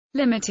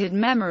Limited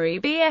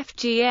memory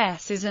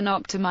BFGS is an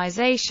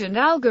optimization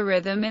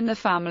algorithm in the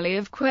family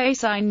of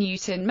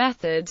quasi-Newton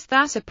methods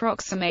that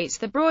approximates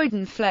the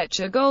Broyden,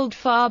 Fletcher,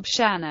 Goldfarb,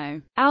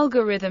 Shanno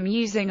algorithm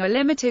using a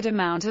limited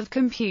amount of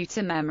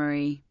computer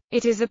memory.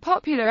 It is a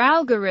popular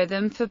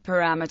algorithm for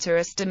parameter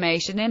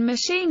estimation in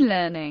machine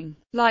learning.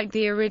 Like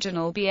the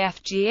original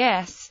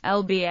BFGS,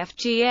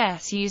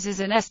 L-BFGS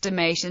uses an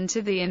estimation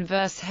to the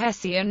inverse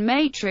Hessian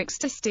matrix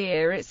to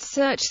steer its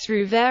search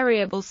through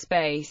variable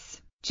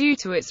space. Due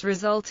to its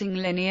resulting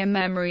linear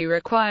memory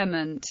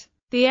requirement,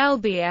 the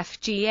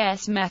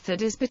L-BFGS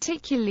method is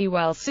particularly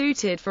well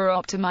suited for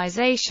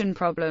optimization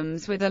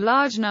problems with a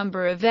large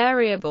number of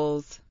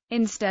variables.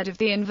 Instead of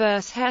the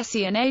inverse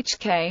Hessian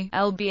HK,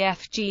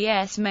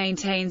 L-BFGS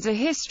maintains a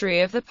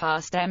history of the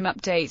past M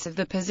updates of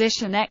the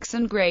position X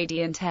and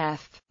gradient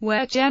F,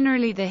 where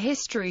generally the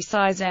history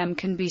size M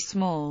can be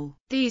small.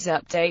 These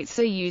updates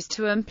are used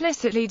to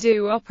implicitly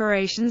do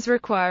operations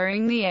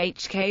requiring the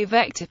HK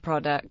vector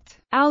product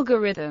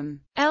algorithm.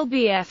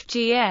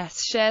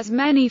 L-BFGS shares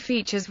many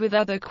features with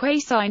other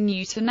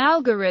quasi-Newton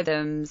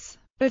algorithms,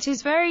 but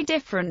is very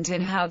different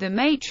in how the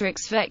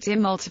matrix vector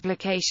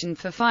multiplication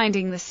for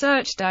finding the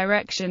search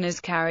direction is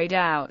carried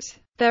out.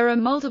 There are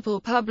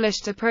multiple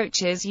published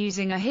approaches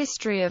using a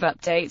history of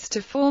updates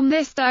to form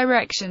this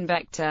direction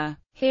vector.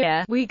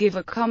 Here, we give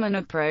a common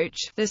approach,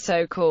 the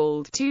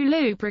so-called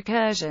two-loop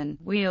recursion.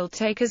 We'll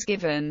take as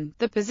given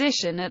the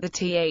position at the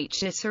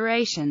th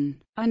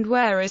iteration, and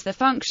where is the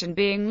function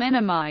being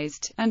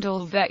minimized, and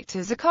all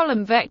vectors are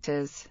column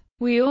vectors.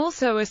 We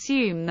also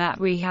assume that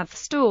we have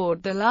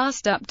stored the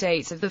last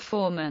updates of the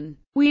foreman.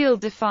 We'll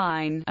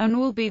define, and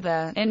will be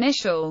the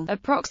initial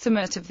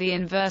approximate of the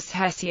inverse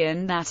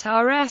Hessian that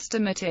our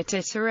estimate at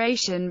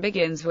iteration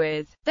begins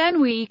with.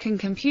 Then we can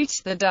compute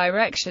the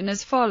direction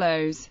as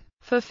follows.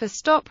 For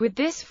stop with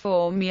this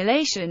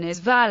formulation is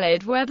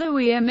valid whether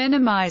we are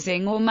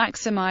minimizing or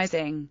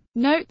maximizing.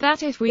 Note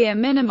that if we are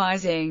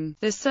minimizing,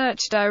 the search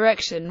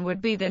direction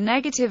would be the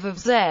negative of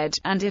Z,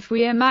 and if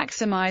we are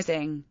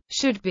maximizing,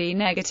 should be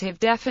negative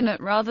definite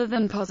rather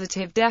than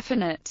positive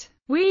definite.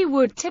 We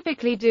would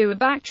typically do a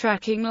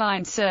backtracking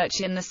line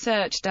search in the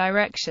search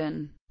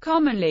direction.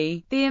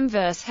 Commonly, the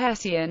inverse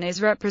Hessian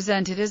is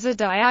represented as a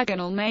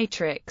diagonal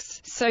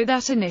matrix, so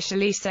that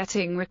initially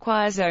setting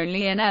requires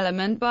only an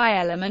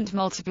element-by-element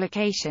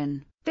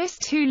multiplication. This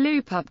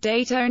two-loop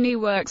update only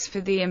works for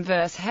the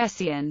inverse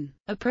Hessian.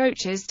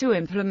 Approaches to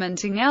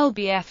implementing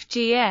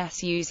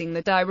L-BFGS using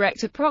the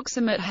direct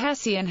approximate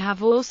Hessian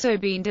have also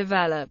been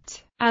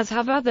developed, as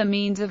have other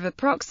means of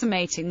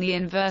approximating the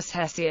inverse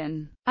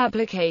Hessian.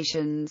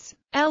 Applications.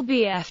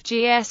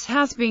 L-BFGS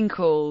has been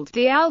called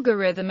the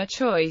algorithm of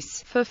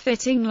choice for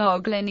fitting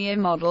log linear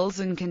models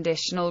and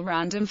conditional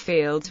random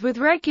fields with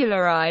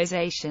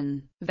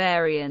regularization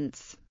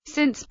variants.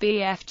 Since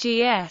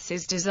BFGS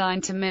is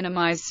designed to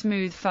minimize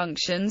smooth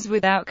functions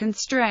without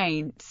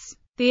constraints,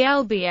 the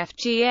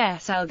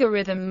L-BFGS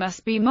algorithm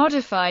must be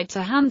modified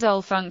to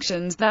handle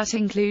functions that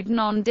include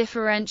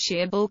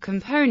non-differentiable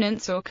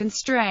components or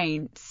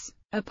constraints.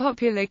 A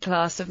popular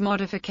class of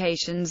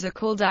modifications are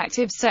called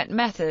active set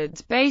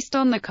methods based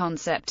on the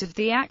concept of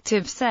the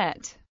active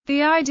set.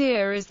 The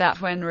idea is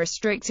that when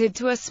restricted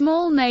to a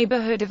small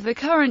neighborhood of the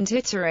current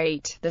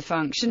iterate, the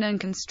function and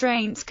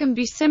constraints can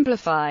be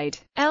simplified.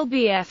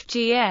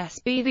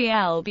 L-BFGS-B. The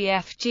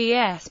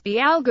L-BFGS-B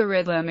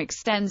algorithm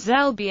extends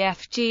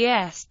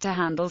L-BFGS to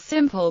handle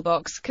simple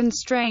box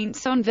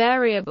constraints on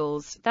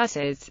variables, that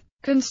is,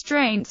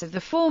 constraints of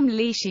the form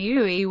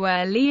Li-Shui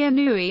where Li and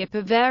Ui are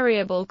per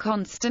variable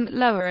constant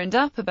lower and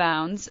upper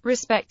bounds,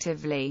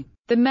 respectively.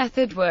 The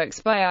method works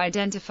by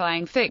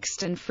identifying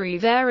fixed and free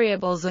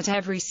variables at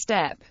every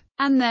step,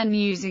 and then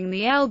using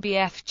the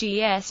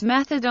L-BFGS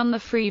method on the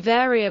free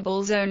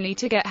variables only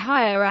to get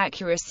higher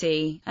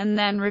accuracy, and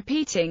then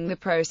repeating the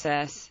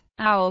process.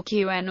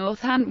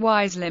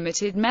 OWL-QN-Orthant-wise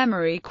limited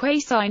memory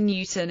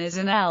quasi-Newton is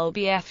an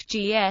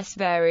L-BFGS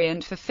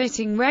variant for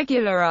fitting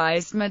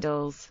regularized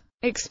models,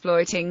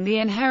 exploiting the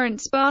inherent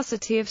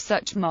sparsity of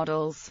such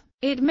models.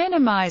 It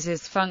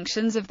minimizes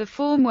functions of the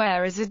form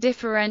where is a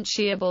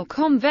differentiable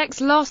convex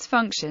loss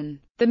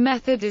function. The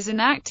method is an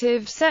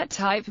active set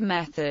type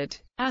method.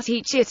 At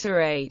each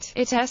iterate,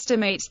 it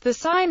estimates the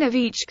sign of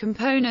each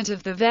component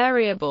of the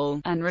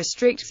variable, and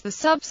restricts the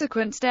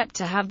subsequent step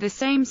to have the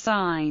same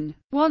sign.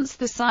 Once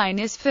the sign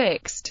is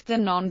fixed, the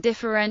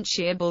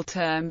non-differentiable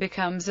term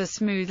becomes a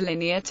smooth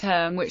linear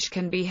term which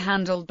can be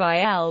handled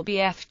by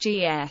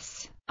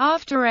L-BFGS.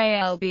 After a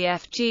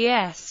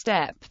L-BFGS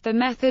step, the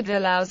method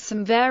allows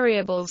some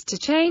variables to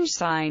change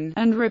sign,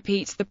 and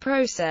repeats the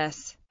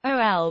process.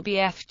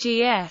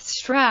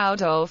 L-BFGS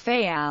Shroud of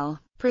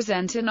AL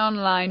present an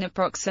online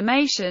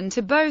approximation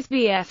to both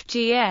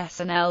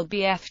BFGS and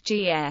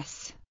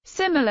L-BFGS,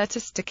 similar to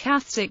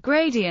stochastic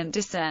gradient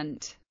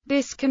descent.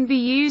 This can be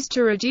used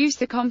to reduce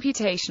the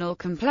computational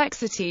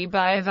complexity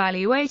by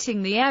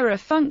evaluating the error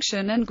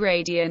function and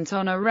gradient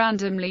on a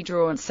randomly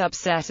drawn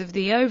subset of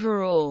the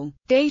overall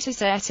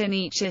dataset in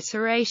each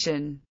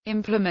iteration.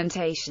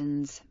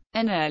 Implementations.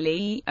 An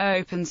early,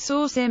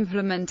 open-source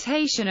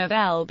implementation of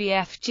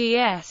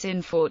L-BFGS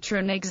in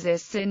Fortran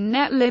exists in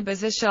Netlib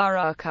as a SHA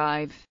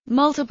archive.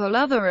 Multiple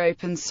other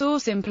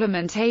open-source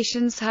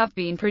implementations have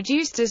been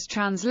produced as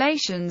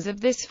translations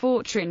of this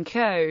Fortran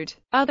code.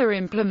 Other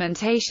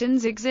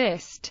implementations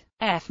exist.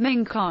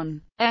 fmincon,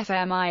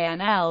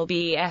 fmin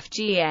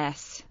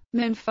L-BFGS,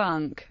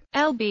 minfunc,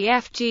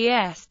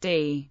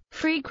 L-BFGS-D,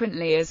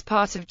 frequently as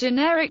part of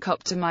generic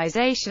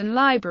optimization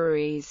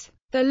libraries.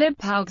 The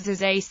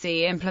libpaux's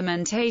AC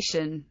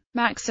implementation,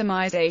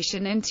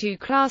 maximization in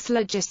two-class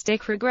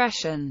logistic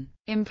regression.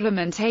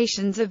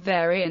 Implementations of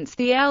variants.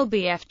 The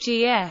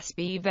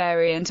L-BFGS-B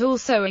variant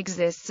also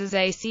exists as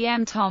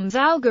ACM-Tom's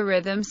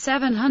algorithm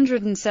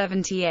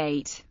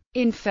 778.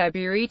 In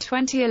February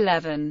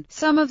 2011,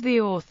 some of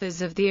the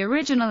authors of the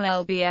original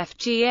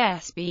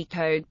L-BFGS-B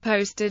code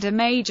posted a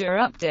major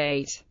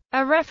update.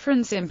 A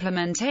reference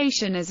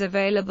implementation is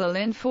available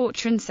in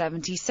Fortran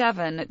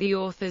 77 at the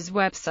author's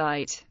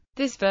website.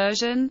 This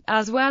version,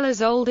 as well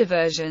as older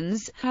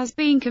versions, has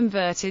been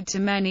converted to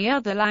many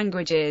other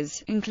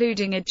languages,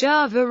 including a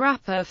Java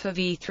wrapper for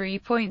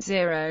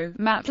v3.0,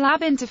 MATLAB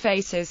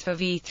interfaces for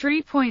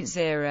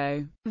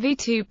v3.0,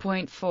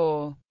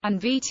 v2.4, and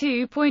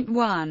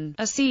v2.1,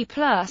 a C++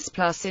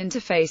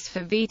 interface for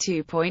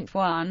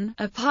v2.1,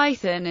 a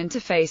Python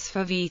interface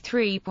for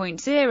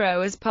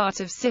v3.0 as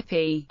part of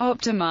SIPI,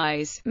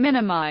 Optimize,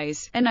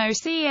 Minimize, an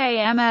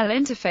OCaml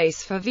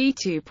interface for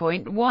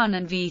v2.1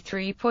 and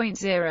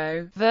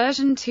v3.0,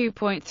 version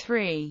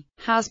 2.3,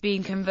 has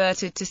been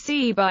converted to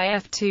C by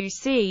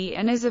F2C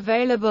and is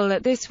available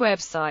at this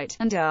website,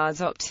 and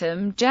R's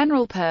Optim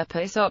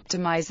general-purpose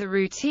optimizer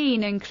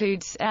routine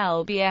includes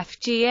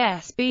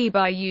L-BFGS-B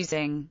by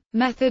using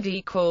method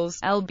equals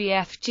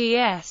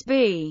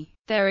L-BFGS-B.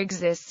 There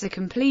exists a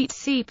complete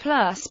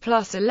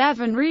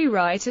C++11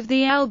 rewrite of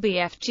the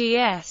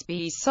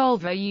L-BFGS-B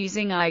solver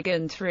using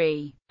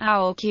Eigen3.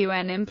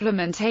 OWLQN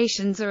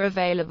implementations are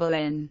available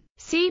in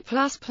C++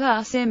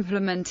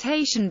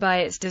 implementation by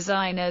its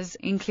designers,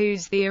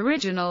 includes the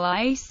original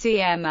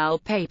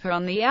ICML paper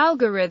on the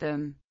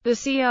algorithm. The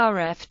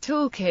CRF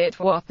toolkit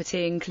WOPIT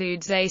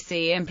includes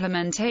AC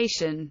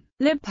implementation.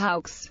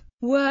 libpaux.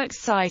 Works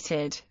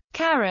cited.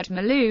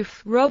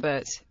 Malouf,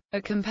 Robert.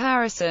 A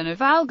comparison of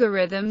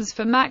algorithms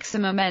for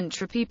maximum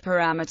entropy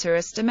parameter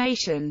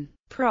estimation.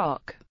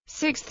 Proc.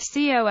 6th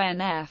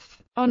CONF.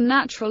 On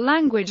Natural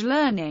Language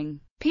Learning.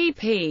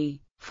 pp.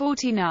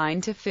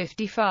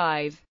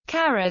 49-55.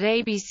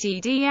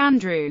 ABCD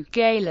Andrew,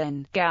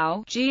 Galen,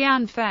 Gao,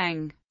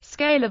 Jianfeng.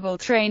 Scalable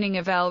Training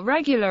of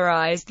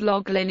L-Regularized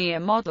Log Linear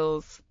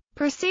Models.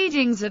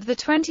 Proceedings of the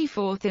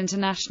 24th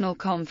International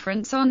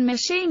Conference on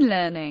Machine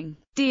Learning.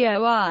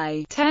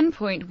 DOI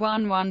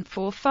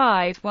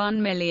 10.1145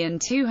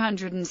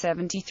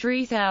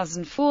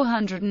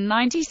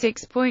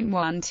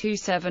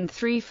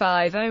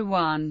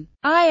 1227496.1273501.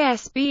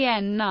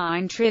 ISBN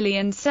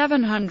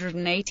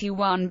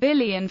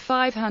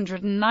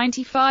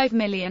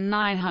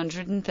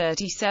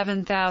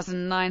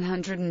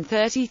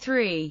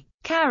 9781595937933.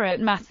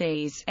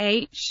 Mathies,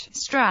 H.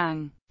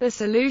 Strang. The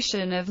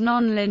Solution of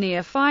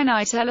Nonlinear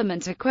Finite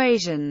Element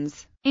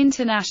Equations.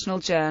 International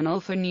Journal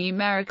for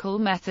Numerical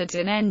Methods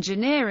in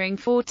Engineering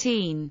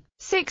 14.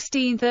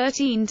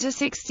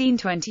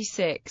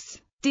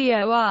 1613-1626.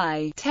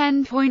 DOI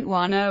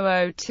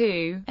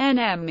 10.1002,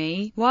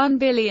 NME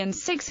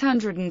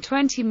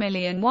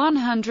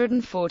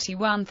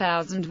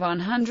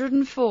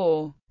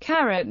 1,620,141,104.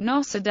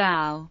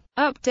 Nossedal.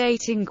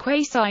 Updating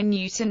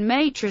quasi-Newton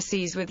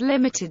matrices with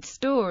limited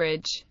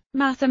storage.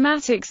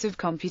 Mathematics of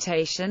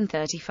Computation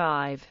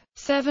 35.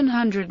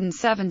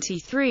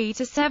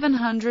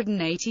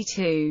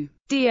 773-782.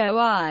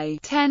 DOI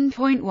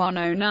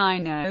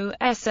 10.1090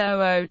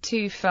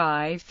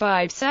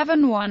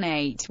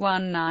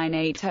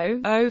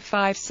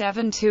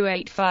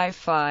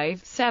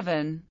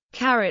 S002557181980-0572855-7.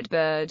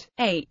 Bird,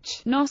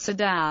 H.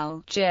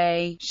 Nossedal,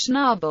 J.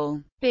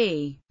 Schnabel,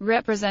 B.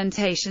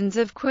 Representations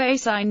of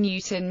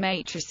quasi-Newton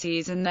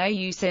matrices and their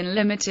use in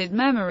limited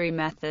memory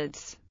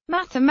methods.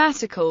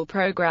 Mathematical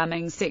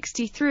Programming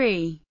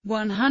 63,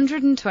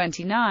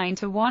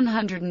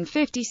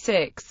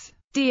 129-156.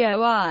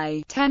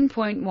 DOI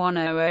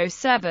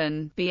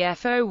 10.1007,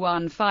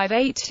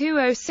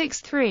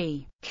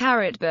 BF01582063.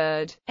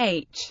 Bird,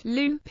 H.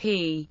 Lu,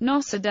 P.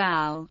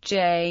 Nossedal,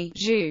 J.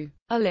 Zhu.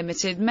 A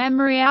limited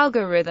memory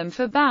algorithm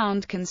for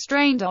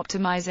bound-constrained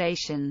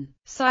optimization.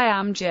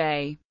 Siam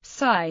J.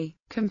 Sci.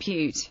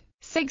 Compute.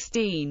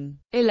 16.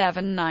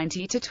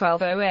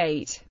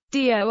 1190-1208.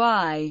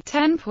 DOI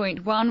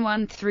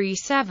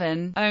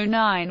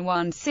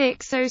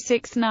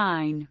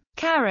 10.1137-0916-069.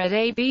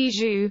 A.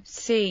 Bijou,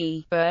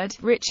 C. Bird,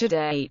 Richard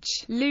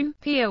H. Lu,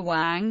 Pia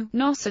Wang,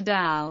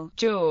 Nossedal,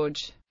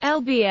 George.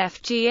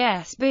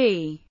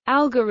 L-BFGS-B.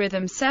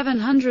 Algorithm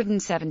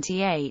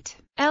 778.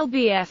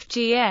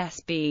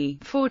 L-BFGS-B.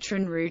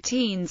 Fortran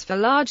routines for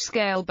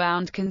large-scale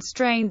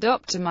bound-constrained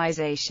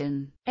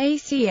optimization.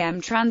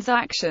 ACM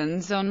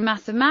transactions on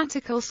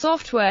mathematical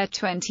software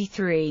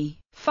 23.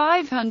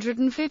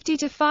 550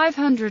 to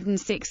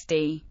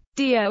 560.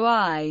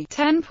 DOI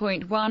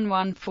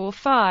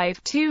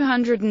 10.1145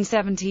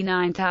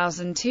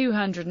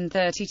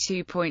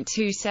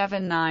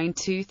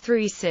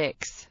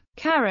 279,232.279236.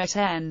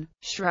 N.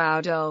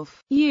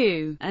 Schraudolf,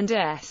 U. and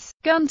S.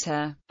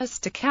 Gunter. A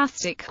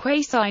stochastic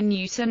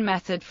quasi-Newton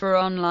method for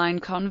online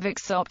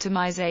convex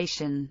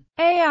optimization.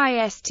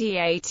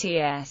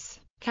 AISTATS.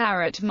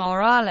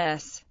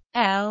 Morales.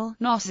 L.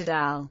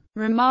 Nosedal.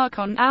 Remark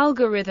on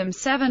Algorithm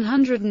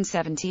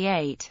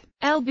 778.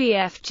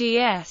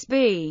 L-BFGS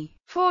B.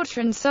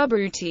 Fortran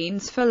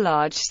subroutines for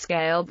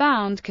large-scale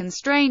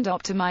bound-constrained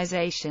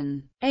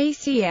optimization.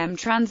 ACM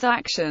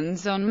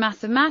transactions on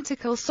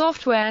mathematical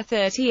software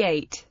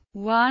 38.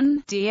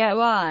 1.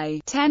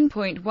 DOI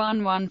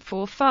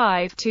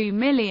 10.1145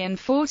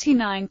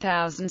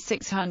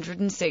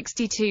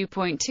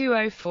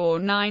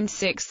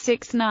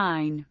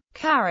 2,049,662.2049669.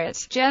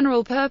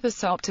 General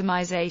purpose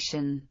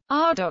optimization.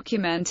 R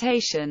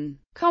documentation.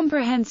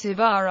 Comprehensive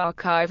R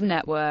archive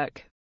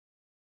network.